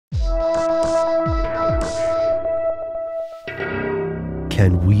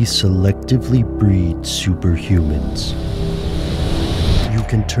Can we selectively breed superhumans? You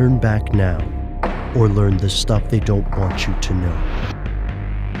can turn back now, or learn the stuff they don't want you to know.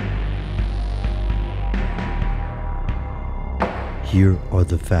 Here are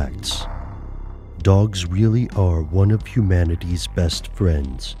the facts. Dogs really are one of humanity's best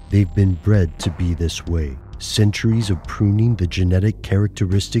friends. They've been bred to be this way. Centuries of pruning the genetic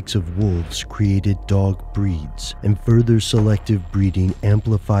characteristics of wolves created dog breeds, and further selective breeding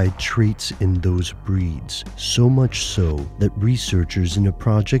amplified traits in those breeds. So much so that researchers in a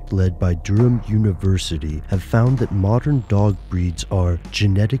project led by Durham University have found that modern dog breeds are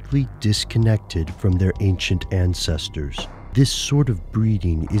genetically disconnected from their ancient ancestors. This sort of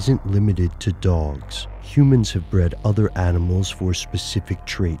breeding isn't limited to dogs. Humans have bred other animals for specific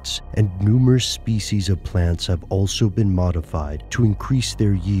traits, and numerous species of plants have also been modified to increase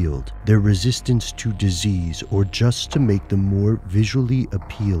their yield, their resistance to disease, or just to make them more visually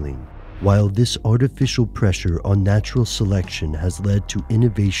appealing. While this artificial pressure on natural selection has led to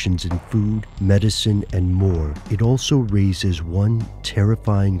innovations in food, medicine, and more, it also raises one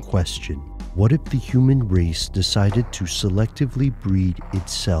terrifying question. What if the human race decided to selectively breed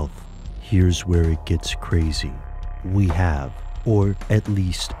itself? Here's where it gets crazy. We have, or at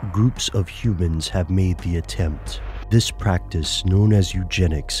least groups of humans have made the attempt. This practice, known as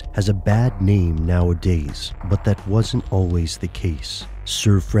eugenics, has a bad name nowadays, but that wasn't always the case.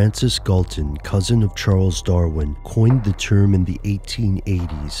 Sir Francis Galton, cousin of Charles Darwin, coined the term in the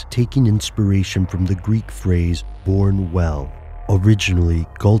 1880s, taking inspiration from the Greek phrase, born well. Originally,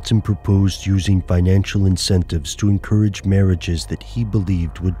 Galton proposed using financial incentives to encourage marriages that he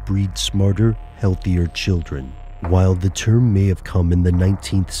believed would breed smarter, healthier children. While the term may have come in the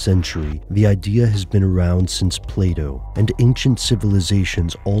 19th century, the idea has been around since Plato, and ancient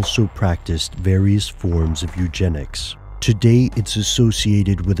civilizations also practiced various forms of eugenics. Today, it's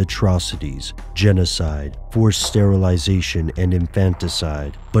associated with atrocities, genocide, forced sterilization, and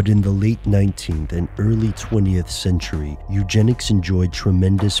infanticide. But in the late 19th and early 20th century, eugenics enjoyed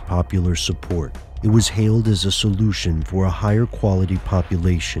tremendous popular support. It was hailed as a solution for a higher quality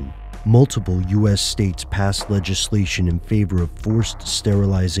population. Multiple U.S. states passed legislation in favor of forced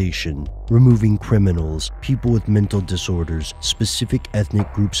sterilization, removing criminals, people with mental disorders, specific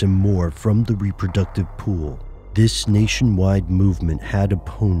ethnic groups, and more from the reproductive pool. This nationwide movement had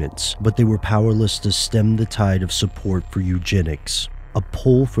opponents, but they were powerless to stem the tide of support for eugenics. A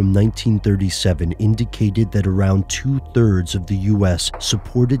poll from 1937 indicated that around 2/3 of the U.S.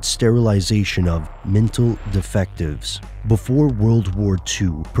 supported sterilization of mental defectives. Before World War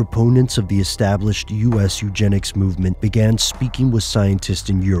II, proponents of the established U.S. eugenics movement began speaking with scientists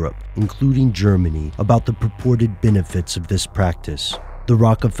in Europe, including Germany, about the purported benefits of this practice. The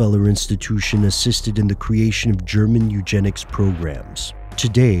Rockefeller Institution assisted in the creation of German eugenics programs.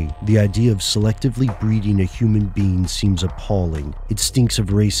 Today, the idea of selectively breeding a human being seems appalling. It stinks of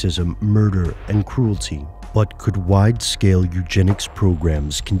racism, murder, and cruelty. But could wide-scale eugenics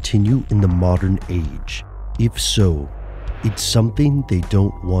programs continue in the modern age? If so, it's something they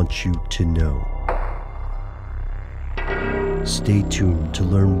don't want you to know. Stay tuned to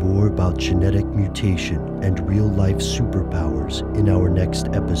learn more about genetic mutation and real-life superpowers in our next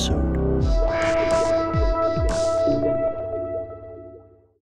episode.